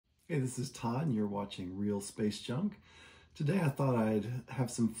Hey, this is Todd and you're watching Real Space Junk. Today I thought I'd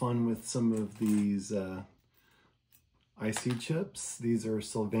have some fun with some of these IC chips. These are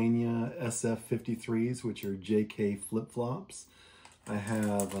Sylvania SF53s, which are JK flip-flops. I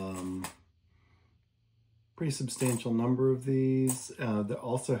have pretty substantial number of these. They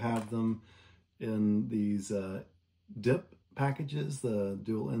also have them in these dip packages, the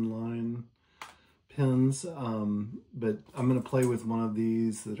dual inline pins, but I'm going to play with one of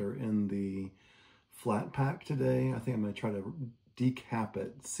these that are in the Flatpack today. I think I'm going to try to decap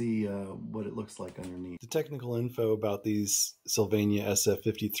it, see what it looks like underneath. The technical info about these Sylvania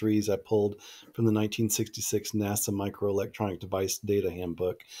SF53s I pulled from the 1966 NASA Microelectronic Device Data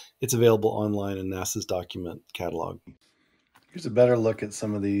Handbook. It's available online in NASA's document catalog. Here's a better look at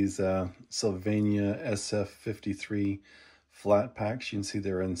some of these Sylvania SF53 flat packs. You can see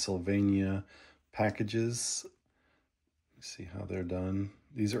they're in Sylvania packages. See how they're done.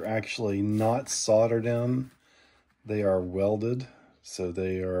 These are actually not soldered in. They are welded, so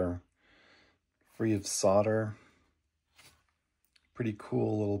they are free of solder. Pretty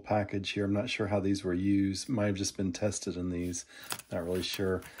cool little package here. I'm not sure how these were used. Might have just been tested in these. Not really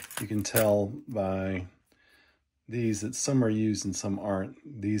sure. You can tell by these that some are used and some aren't.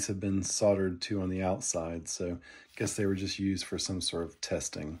 These have been soldered to on the outside, so I guess they were just used for some sort of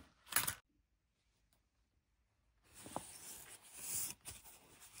testing.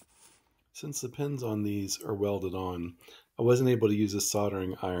 Since the pins on these are welded on, I wasn't able to use a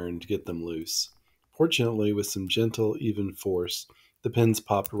soldering iron to get them loose. Fortunately, with some gentle, even force, the pins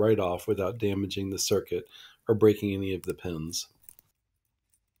popped right off without damaging the circuit or breaking any of the pins.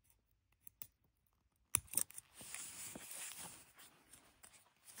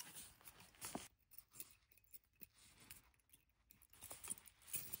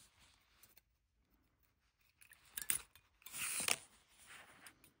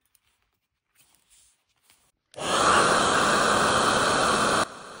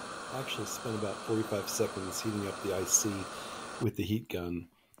 Actually spent about 45 seconds heating up the IC with the heat gun.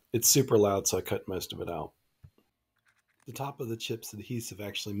 It's super loud, so I cut most of it out. The top of the chip's adhesive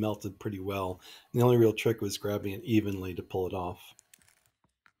actually melted pretty well, and the only real trick was grabbing it evenly to pull it off.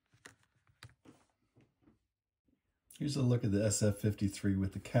 Here's a look at the SF53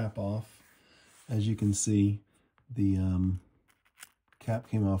 with the cap off. As you can see, the cap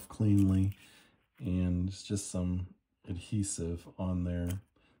came off cleanly, and it's just some adhesive on there.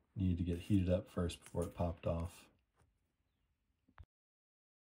 Needed to get heated up first before it popped off.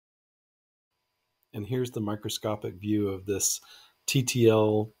 And here's the microscopic view of this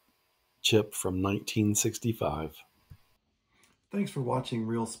TTL chip from 1965. Thanks for watching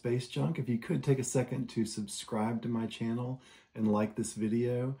Real Space Junk. If you could take a second to subscribe to my channel and like this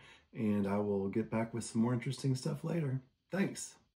video, and I will get back with some more interesting stuff later. Thanks.